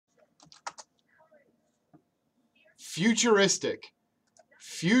Futuristic.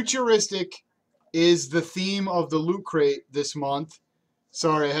 Futuristic is the theme of the Loot Crate this month.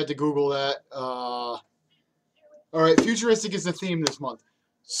 Sorry, I had to Google that. All right, Futuristic is the theme this month.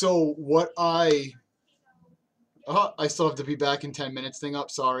 So what I still have to be back in 10 minutes thing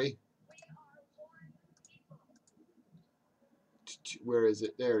up. Sorry. Where is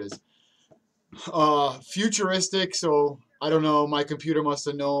it? There it is. Futuristic. So I don't know. My computer must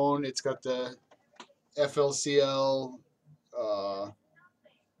have known. It's got the FLCL,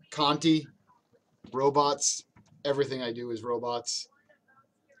 Conti, robots. Everything I do is robots.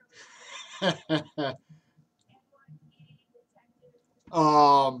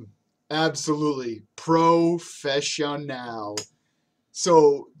 Absolutely professional.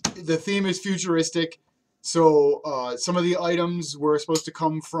 So the theme is futuristic. So some of the items were supposed to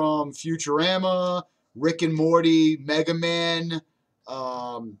come from Futurama, Rick and Morty, Mega Man,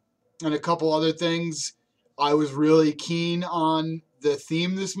 and a couple other things. I was really keen on the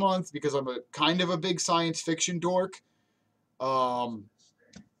theme this month because I'm a kind of a big science fiction dork. I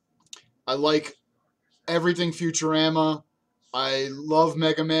like everything Futurama. I love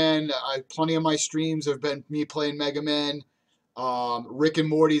Mega Man. Plenty of my streams have been me playing Mega Man. Rick and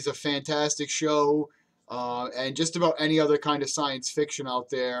Morty is a fantastic show. And just about any other kind of science fiction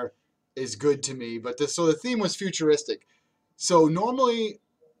out there is good to me. So the theme was futuristic. So normally,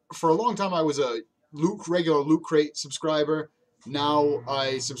 for a long time, I was a regular Loot Crate subscriber. Now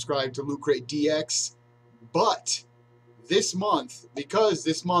I subscribe to Loot Crate DX. But this month, because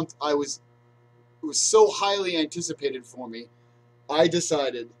this month it was so highly anticipated for me, I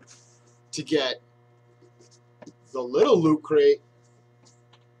decided to get the little Loot Crate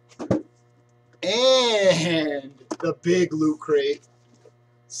and the big Loot Crate.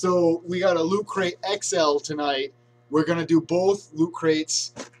 So we got a Loot Crate XL tonight. We're gonna do both Loot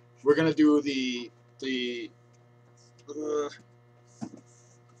Crates. We're gonna do there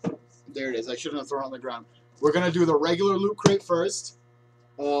it is. I shouldn't have thrown it on the ground. We're gonna do the regular Loot Crate first,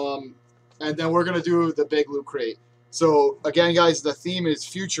 and then we're gonna do the big Loot Crate. So again, guys, the theme is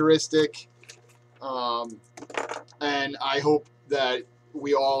futuristic, and I hope that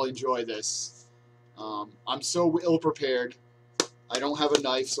we all enjoy this. I'm so ill prepared. I don't have a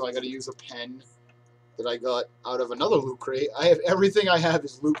knife, so I got to use a pen that I got out of another Loot Crate. Everything I have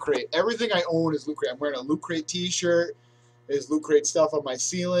is Loot Crate. Everything I own is Loot Crate. I'm wearing a Loot Crate T-shirt. There's Loot Crate stuff on my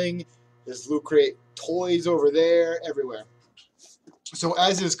ceiling. There's Loot Crate toys over there, everywhere. So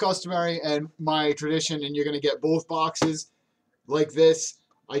as is customary and my tradition, and you're going to get both boxes like this,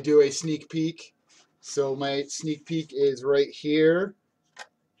 I do a sneak peek. So my sneak peek is right here.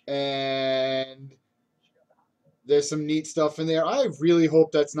 And there's some neat stuff in there. I really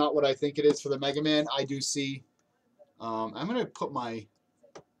hope that's not what I think it is for the Mega Man. I do see. I'm going to put my...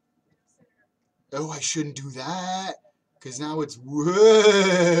 Oh, I shouldn't do that. Because now it's...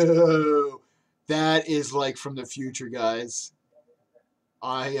 Whoa! That is like from the future, guys.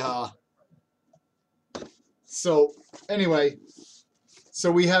 So, anyway.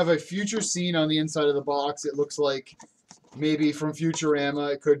 So we have a future scene on the inside of the box. It looks like maybe from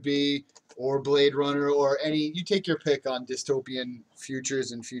Futurama. It could be... or Blade Runner, or any, you take your pick on dystopian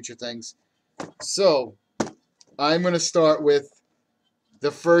futures and future things. So, I'm going to start with the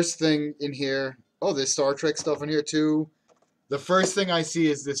first thing in here. Oh, there's Star Trek stuff in here too. The first thing I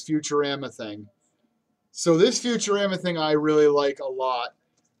see is this Futurama thing. So this Futurama thing I really like a lot.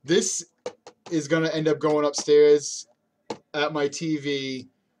 This is going to end up going upstairs at my TV.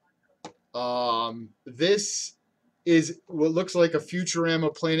 This is what looks like a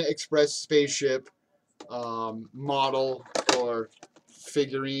Futurama Planet Express spaceship model or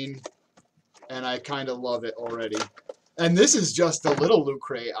figurine, and I kind of love it already. And this is just a little Loot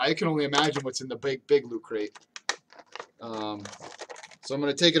Crate. I can only imagine what's in the big Loot Crate. So I'm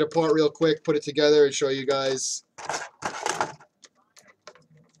going to take it apart real quick, put it together, and show you guys.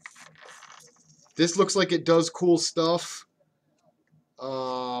 This looks like it does cool stuff.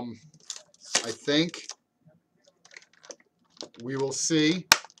 I think. We will see.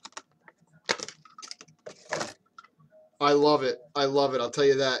 I love it. I love it. I'll tell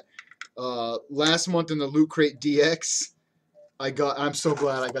you that. Last month in the Loot Crate DX, I'm so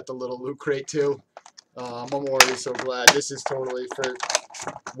glad I got the little Loot Crate too. I'm already so glad. This is totally for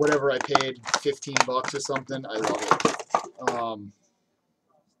whatever I paid, $15 or something. I love it.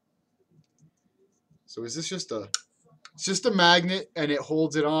 So is this just it's just a magnet and it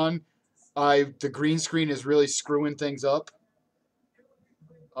holds it on. The green screen is really screwing things up.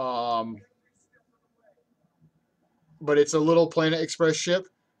 But it's a little Planet Express ship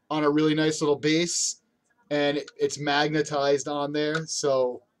on a really nice little base, and it's magnetized on there.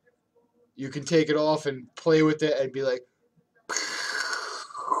 So you can take it off and play with it and be like,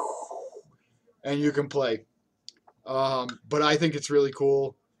 and you can play. But I think it's really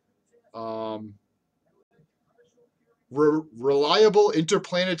cool. Um, Reliable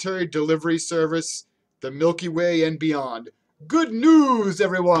interplanetary delivery service, the Milky Way and beyond. Good news,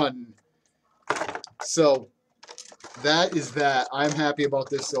 everyone! So, that is that. I'm happy about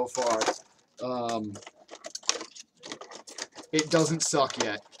this so far. Um, it doesn't suck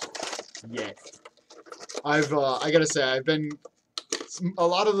yet. I gotta say, a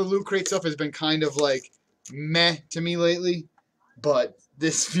lot of the Loot Crate stuff has been kind of like meh to me lately, but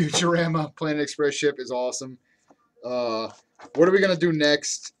this Futurama Planet Express ship is awesome. What are we gonna do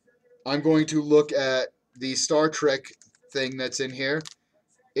next? I'm going to look at the Star Trek thing that's in here.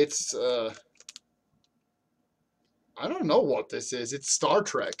 It's I don't know what this is. It's Star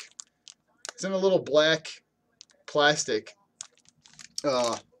Trek. It's in a little black plastic.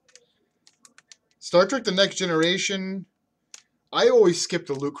 Uh, Star Trek: The Next Generation. I always skip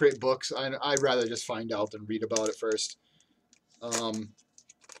the Loot Crate books. I'd rather just find out than read about it first.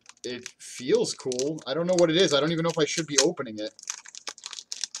 It feels cool. I don't know what it is. I don't even know if I should be opening it.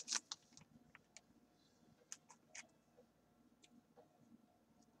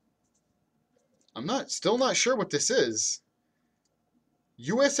 Still not sure what this is.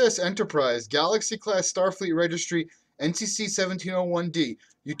 USS Enterprise, Galaxy Class Starfleet Registry, NCC 1701D,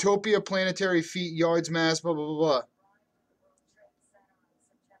 Utopia Planetary Feet Yards Mass, blah, blah, blah, blah.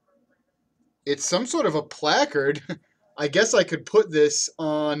 It's some sort of a placard. I guess I could put this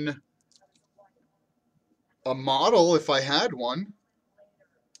on a model if I had one.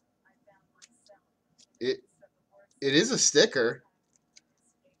 It it is a sticker.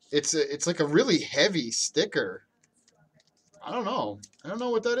 It's like a really heavy sticker. I don't know. I don't know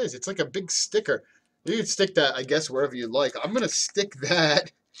what that is. It's like a big sticker. You can stick that, I guess, wherever you like. I'm gonna stick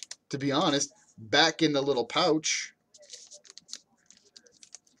that, to be honest, back in the little pouch.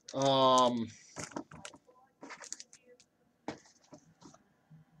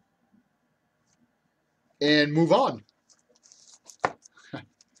 And move on.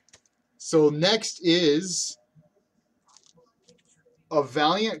 So next is a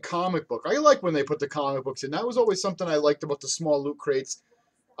Valiant comic book. I like when they put the comic books in. That was always something I liked about the small Loot Crates.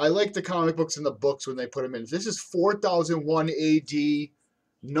 I like the comic books and the books when they put them in. This is 4001 AD,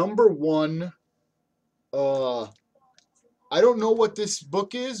 number 1. I don't know what this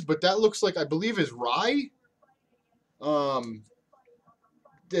book is, but that looks like, I believe, is Rye.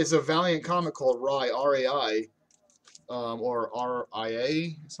 There's a Valiant comic called Rye, R-A-I, or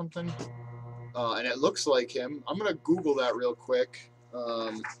R-I-A, something. And it looks like him. I'm going to Google that real quick.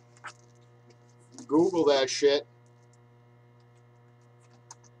 Google that shit.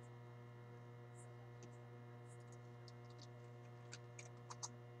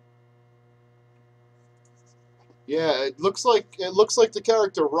 Yeah, it looks like the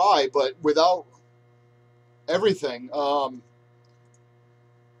character Rye, but without everything.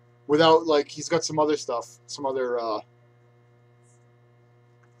 Without, like, he's got some other stuff, some other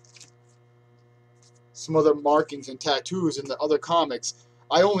markings and tattoos in the other comics.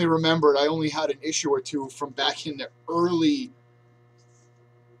 I only had an issue or two from back in the early,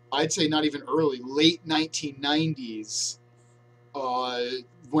 I'd say not even early, late 1990s,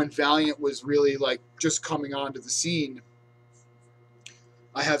 when Valiant was really like just coming onto the scene.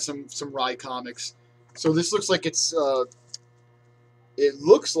 I have some Rye comics. So this looks like it's a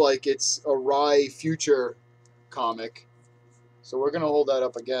Rye Future comic. So we're gonna hold that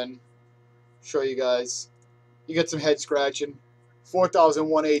up again, show you guys. You get some head scratching.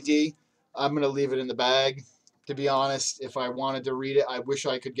 4001 AD. I'm gonna leave it in the bag. To be honest, if I wanted to read it, I wish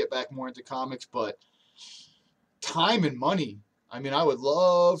I could get back more into comics, but time and money. I mean, I would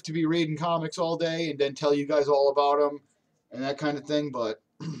love to be reading comics all day and then tell you guys all about them and that kind of thing, but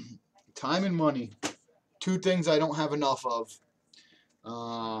time and money, two things I don't have enough of.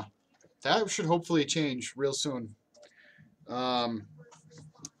 That should hopefully change real soon.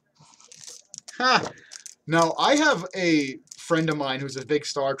 Now, I have a friend of mine who's a big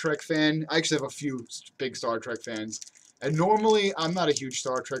Star Trek fan. I actually have a few big Star Trek fans. And normally, I'm not a huge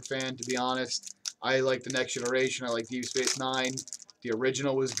Star Trek fan, to be honest. I like The Next Generation. I like Deep Space Nine. The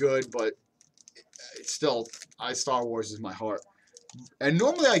original was good, but still, Star Wars is my heart. And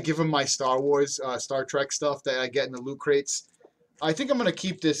normally, I give him my Star Wars, Star Trek stuff that I get in the Loot Crates. I think I'm going to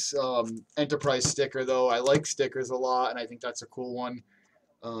keep this Enterprise sticker, though. I like stickers a lot, and I think that's a cool one.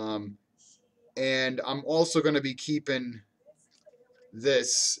 And I'm also going to be keeping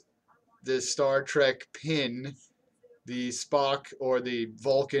this Star Trek pin, the Spock or the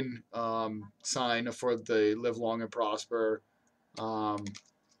Vulcan sign for the Live Long and Prosper.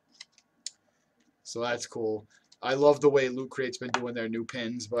 So that's cool. I love the way Lootcrate's been doing their new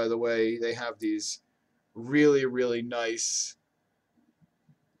pins, by the way. They have these really, really nice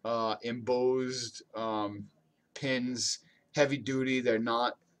embossed pins, heavy duty. They're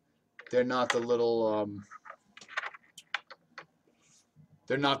not the little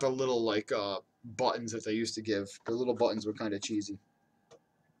like buttons that they used to give. The little buttons were kind of cheesy.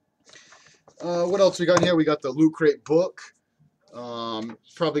 What else we got here? We got the Loot Crate book.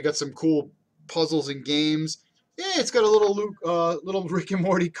 Probably got some cool puzzles and games. Yeah, it's got a little Rick and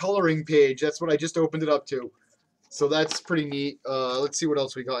Morty coloring page. That's what I just opened it up to. So that's pretty neat. Let's see what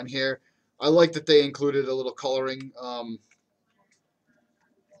else we got in here. I like that they included a little coloring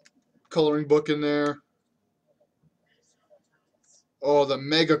book in there. Oh, the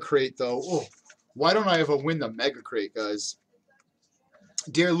Mega Crate though. Oh, why don't I ever win the Mega Crate, guys?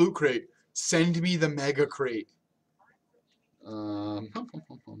 Dear Loot Crate, send me the Mega Crate.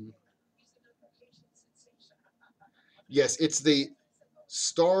 Yes, it's the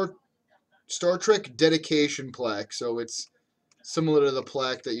Star Trek dedication plaque. So it's similar to the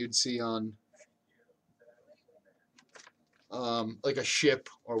plaque that you'd see on like a ship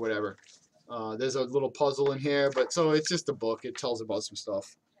or whatever. There's a little puzzle in here, but so it's just a book. It tells about some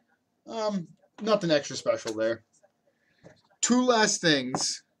stuff. Nothing extra special there. Two last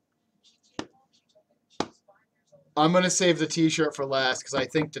things. I'm going to save the t-shirt for last because I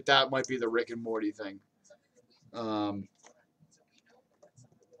think that might be the Rick and Morty thing.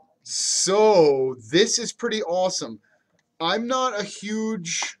 So this is pretty awesome. I'm not a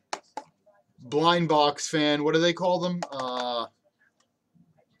huge blind box fan. What do they call them?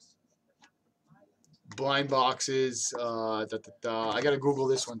 Blind boxes. I got to Google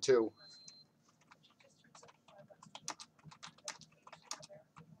this one too.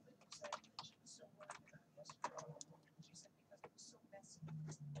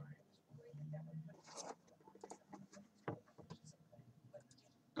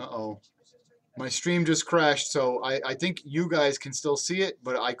 Uh-oh. My stream just crashed, so I think you guys can still see it,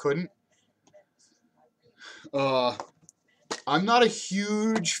 but I couldn't. I'm not a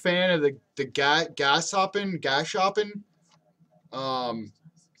huge fan of the gas shopping.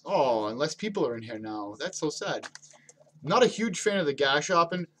 Oh, unless people are in here now. That's so sad. Not a huge fan of the gas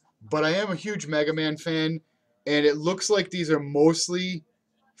shopping, but I am a huge Mega Man fan, and it looks like these are mostly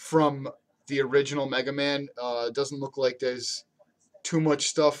from the original Mega Man. It doesn't look like there's too much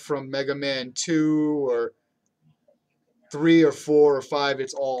stuff from Mega Man 2 or 3 or 4 or 5.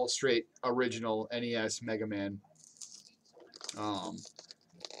 It's all straight original NES Mega Man.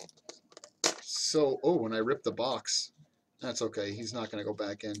 So, oh, when I ripped the box, that's okay. He's not going to go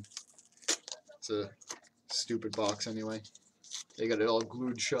back in. It's a stupid box anyway. They got it all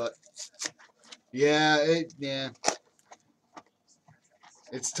glued shut. Yeah,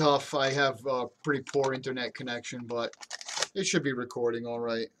 it's tough. I have a pretty poor internet connection, but it should be recording all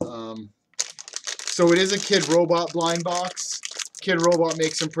right. So it is a Kid Robot blind box. Kid Robot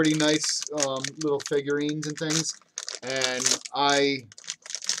makes some pretty nice little figurines and things. And I,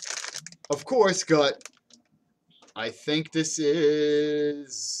 of course, I think this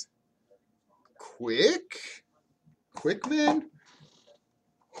is Quickman?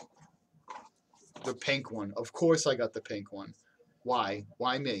 The pink one. Of course I got the pink one. Why?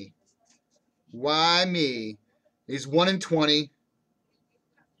 Why me? Why me? He's 1 in 20.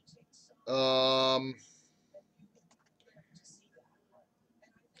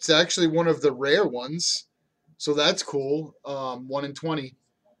 It's actually one of the rare ones. So that's cool. 1 in 20.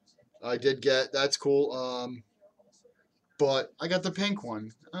 I did get. That's cool. But I got the pink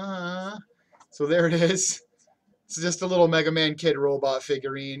one. So there it is. It's just a little Mega Man Kid Robot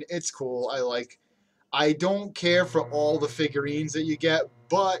figurine. It's cool. I don't care for all the figurines that you get,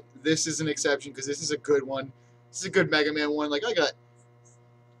 but this is an exception because this is a good one. This is a good Mega Man one. Like I got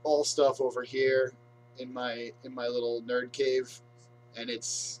all stuff over here in my little nerd cave, and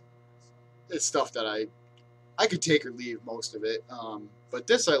it's stuff that I could take or leave most of it. But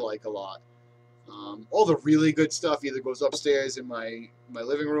this I like a lot. All the really good stuff either goes upstairs in my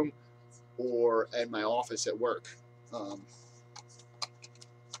living room or at my office at work.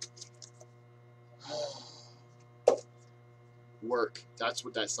 Work. That's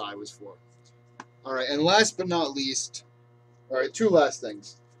what that sigh was for. All right, and last but not least, all right, two last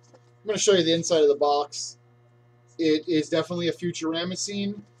things. I'm going to show you the inside of the box. It is definitely a Futurama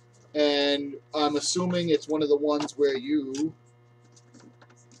scene, and I'm assuming it's one of the ones where you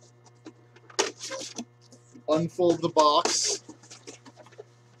unfold the box.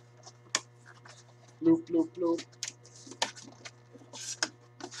 Bloop, bloop, bloop.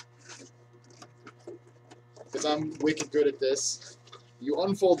 Because I'm wicked good at this. You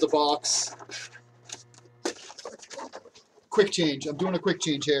unfold the box, quick change. I'm doing a quick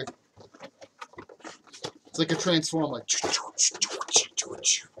change here. It's like a transformer.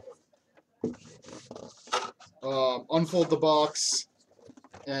 Unfold the box,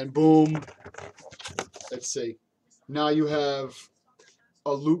 and boom. Let's see. Now you have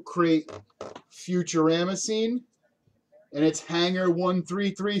a Loot Crate Futurama scene, and it's Hanger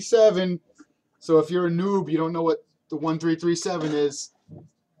 1337. So if you're a noob, you don't know what the 1337 is,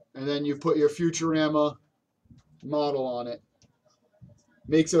 and then you put your Futurama model on it.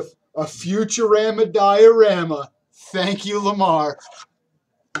 Makes a Futurama diorama. Thank you, Lamar.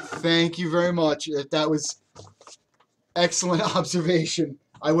 Thank you very much. That was excellent observation.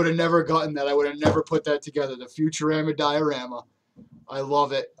 I would have never gotten that. I would have never put that together. The Futurama diorama. I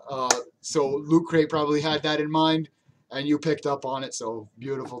love it. So Loot Crate probably had that in mind, and you picked up on it. So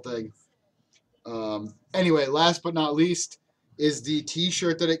beautiful thing. Anyway, last but not least is the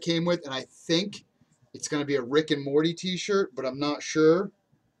T-shirt that it came with, and I think it's going to be a Rick and Morty T-shirt, but I'm not sure.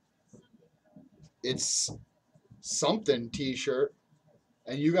 It's something T-shirt,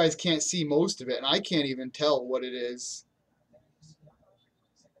 and you guys can't see most of it, and I can't even tell what it is.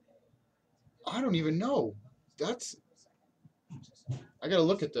 I don't even know. I gotta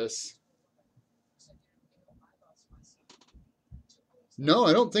look at this. No,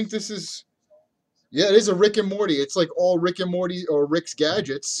 I don't think this is. Yeah, it is a Rick and Morty. It's like all Rick and Morty or Rick's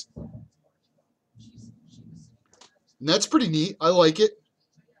gadgets. And that's pretty neat. I like it.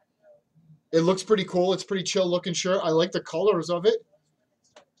 It looks pretty cool. It's pretty chill looking shirt. I like the colors of it.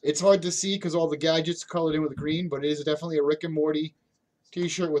 It's hard to see because all the gadgets are colored in with green, but it is definitely a Rick and Morty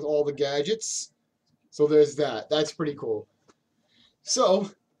T-shirt with all the gadgets. So there's that. That's pretty cool.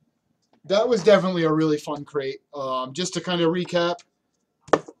 So that was definitely a really fun crate. Just to kind of recap,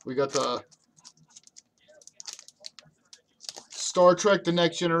 we got the Star Trek The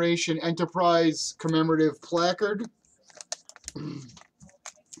Next Generation Enterprise commemorative placard.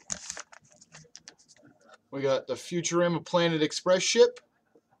 We got the Futurama Planet Express ship.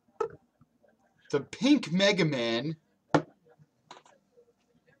 The pink Mega Man.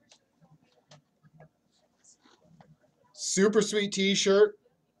 Super sweet T-shirt.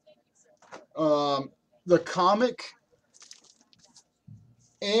 The comic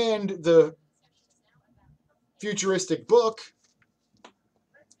and the Futuristic book.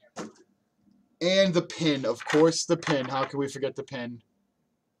 And the pin, of course, the pin. How can we forget the pin?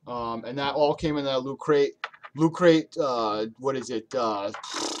 And that all came in that Loot Crate. Loot Crate, what is it?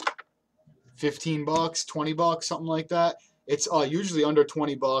 15 bucks, 20 bucks, something like that. It's usually under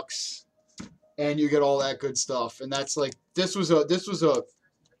 20 bucks, and you get all that good stuff. And that's like this was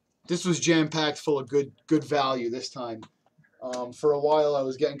jam packed full of good value this time. For a while, I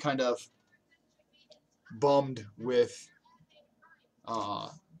was getting kind of bummed with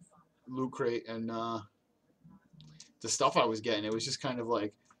Loot Crate and the stuff I was getting. It was just kind of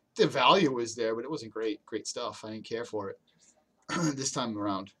like the value was there, but it wasn't great stuff. I didn't care for it. This time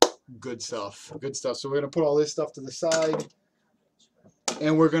around, good stuff. So we're gonna put all this stuff to the side,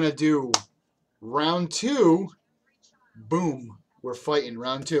 and we're gonna do round 2. Boom, we're fighting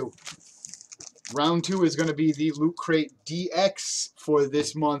round 2. Round 2 is gonna be the Loot Crate DX for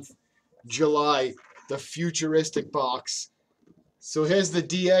this month, July, the Futuristic box. So here's the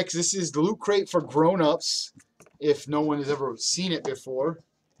DX. This is the Loot Crate for grown-ups, if no one has ever seen it before.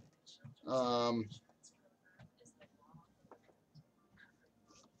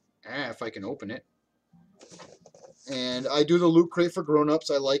 If I can open it. And I do the Loot Crate for grown-ups.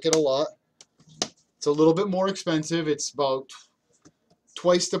 I like it a lot. It's a little bit more expensive. It's about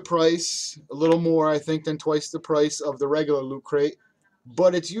twice the price, a little more, I think, than twice the price of the regular Loot Crate.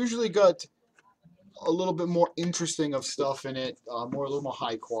 But it's usually got a little bit more interesting of stuff in it, a little more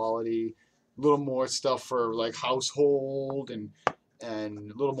high quality, a little more stuff for like household and a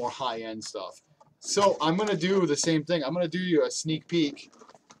little more high-end stuff. So I'm going to do the same thing. I'm going to do you a sneak peek.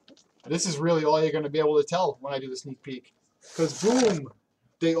 This is really all you're going to be able to tell when I do the sneak peek. Because boom,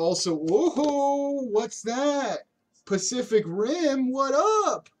 they also, whoa, what's that? Pacific Rim, what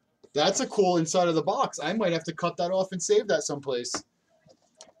up? That's a cool inside of the box. I might have to cut that off and save that someplace.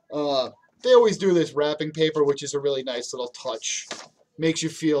 They always do this wrapping paper, which is a really nice little touch. Makes you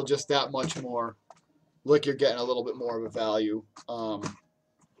feel just that much more like you're getting a little bit more of a value. But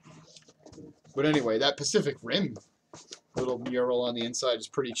anyway, that Pacific Rim little mural on the inside is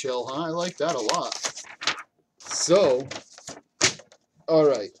pretty chill, huh? I like that a lot. So,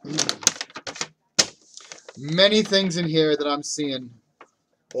 alright. Many things in here that I'm seeing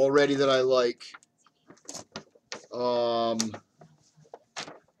already that I like.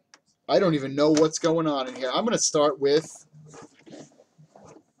 I don't even know what's going on in here. I'm going to start with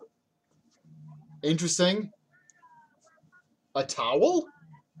interesting. A towel?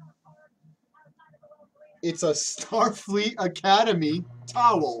 It's a Starfleet Academy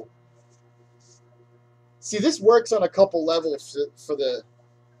towel. See, this works on a couple levels for the...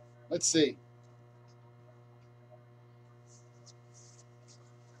 Let's see.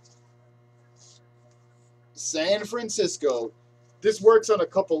 San Francisco. This works on a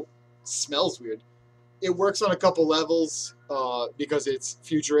couple... Smells weird. It works on a couple levels because it's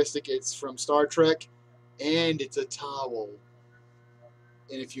futuristic. It's from Star Trek. And it's a towel.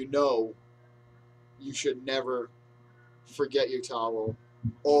 And if you know, you should never forget your towel.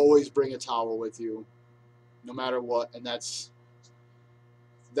 Always bring a towel with you, no matter what. And that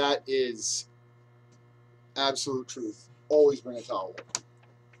is absolute truth. Always bring a towel.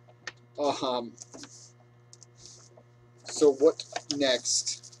 So what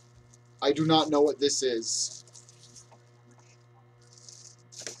next? I do not know what this is.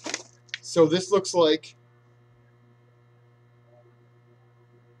 So this looks like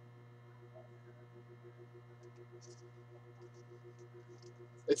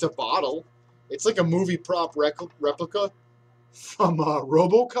it's a bottle. It's like a movie prop replica from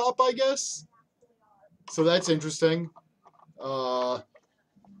RoboCop, I guess. So that's interesting.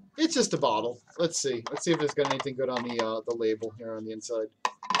 It's just a bottle. Let's see. Let's see if it's got anything good on the label here on the inside.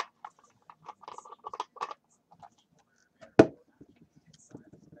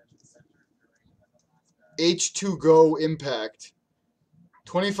 H2Go Impact.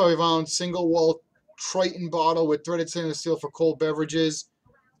 25-ounce single-wall Triton bottle with threaded stainless steel for cold beverages.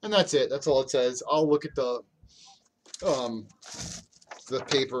 And that's it. That's all it says. I'll look at the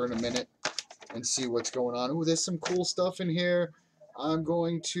paper in a minute and see what's going on. Ooh, there's some cool stuff in here. I'm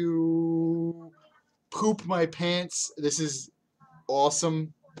going to poop my pants. This is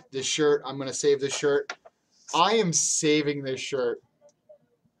awesome. This shirt. I'm going to save this shirt. I am saving this shirt.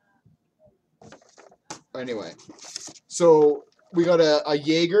 Anyway, so we got a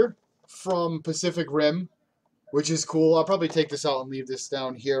Jaeger from Pacific Rim, which is cool. I'll probably take this out and leave this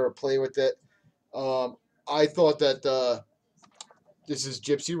down here or play with it. I thought that this is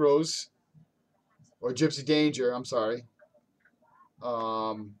Gypsy Rose, or Gypsy Danger, I'm sorry.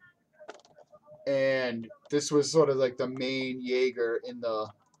 And this was sort of like the main Jaeger in the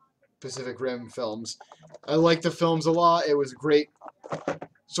Pacific Rim films. I like the films a lot. It was a great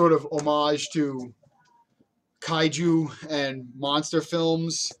sort of homage to kaiju and monster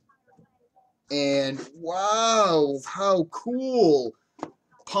films. And wow, how cool.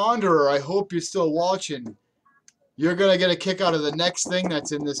 Ponderer, I hope you're still watching. You're going to get a kick out of the next thing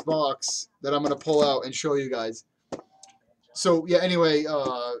that's in this box that I'm going to pull out and show you guys. So, yeah, anyway,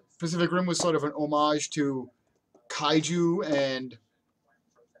 Pacific Rim was sort of an homage to kaiju and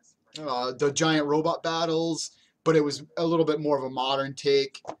the giant robot battles, but it was a little bit more of a modern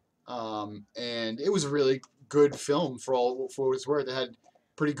take. And it was a really good film for what it's worth. It had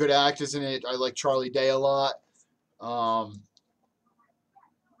pretty good actors in it. I like Charlie Day a lot.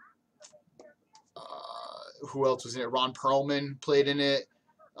 Who else was in it? Ron Perlman played in it.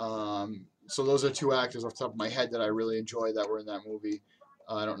 So those are two actors off the top of my head that I really enjoy that were in that movie.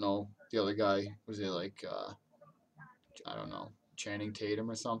 I don't know the other guy. Was it like I don't know, Channing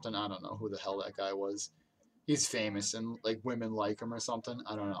Tatum or something? I don't know who the hell that guy was. He's famous and like women like him or something.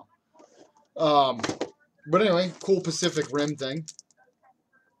 I don't know. But anyway, cool Pacific Rim thing.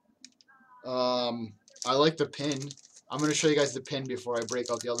 I like the pin. I'm going to show you guys the pin before I break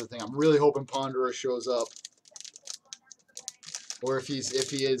out the other thing. I'm really hoping Ponderer shows up. Or if he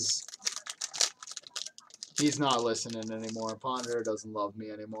is, he's not listening anymore. Ponderer doesn't love me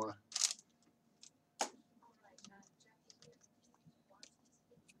anymore.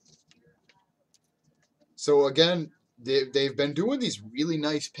 So again, they've been doing these really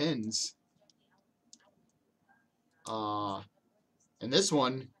nice pins. And this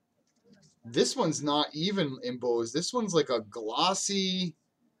one's not even embossed. This one's like a glossy,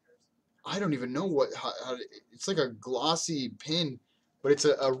 I don't even know it's like a glossy pin, but it's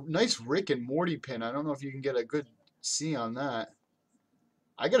a nice Rick and Morty pin. I don't know if you can get a good see on that.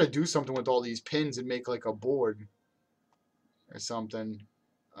 I got to do something with all these pins and make like a board or something.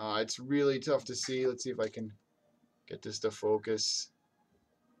 It's really tough to see. Let's see if I can get this to focus.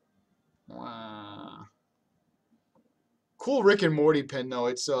 Wow. Cool Rick and Morty pin though.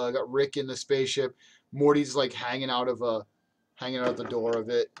 It's got Rick in the spaceship. Morty's like hanging out the door of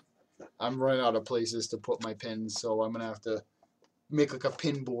it. I'm running out of places to put my pins, so I'm gonna have to make like a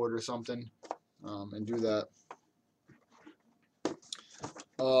pin board or something, and do that.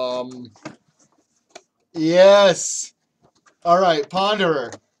 Yes. All right,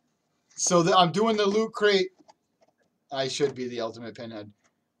 Ponderer. So I'm doing the Loot Crate. I should be the ultimate pinhead.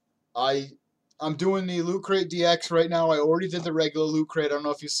 I I'm doing the Lootcrate DX right now. I already did the regular Lootcrate. I don't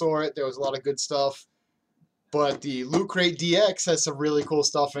know if you saw it. There was a lot of good stuff. But the Lootcrate DX has some really cool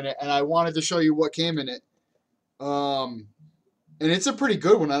stuff in it, and I wanted to show you what came in it. And it's a pretty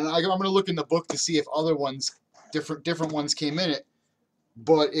good one. I'm going to look in the book to see if other ones, different ones came in it.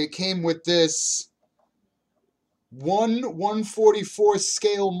 But it came with this 1/144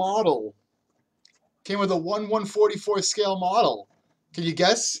 scale model. Came with a 1/144 scale model. Can you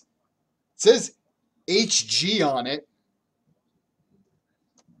guess? It says HG on it.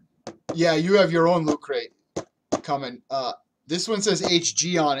 Yeah, you have your own Lootcrate coming. This one says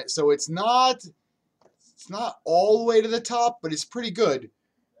HG on it, so it's not all the way to the top, but it's pretty good.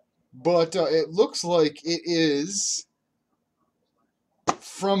 But it looks like it is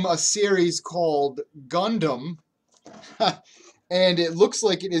from a series called Gundam, and it looks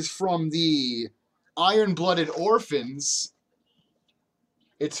like it is from the Iron-Blooded Orphans.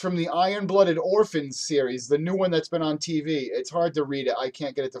 It's from the Iron-Blooded Orphans series, the new one that's been on TV. It's hard to read it. I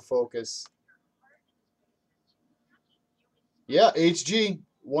can't get it to focus. Yeah, HG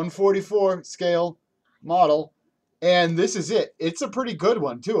 144 scale model. And this is it. It's a pretty good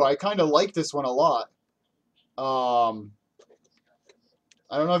one, too. I kind of like this one a lot. I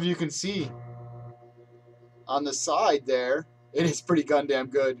don't know if you can see on the side there. It is pretty goddamn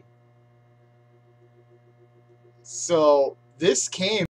good. So, this came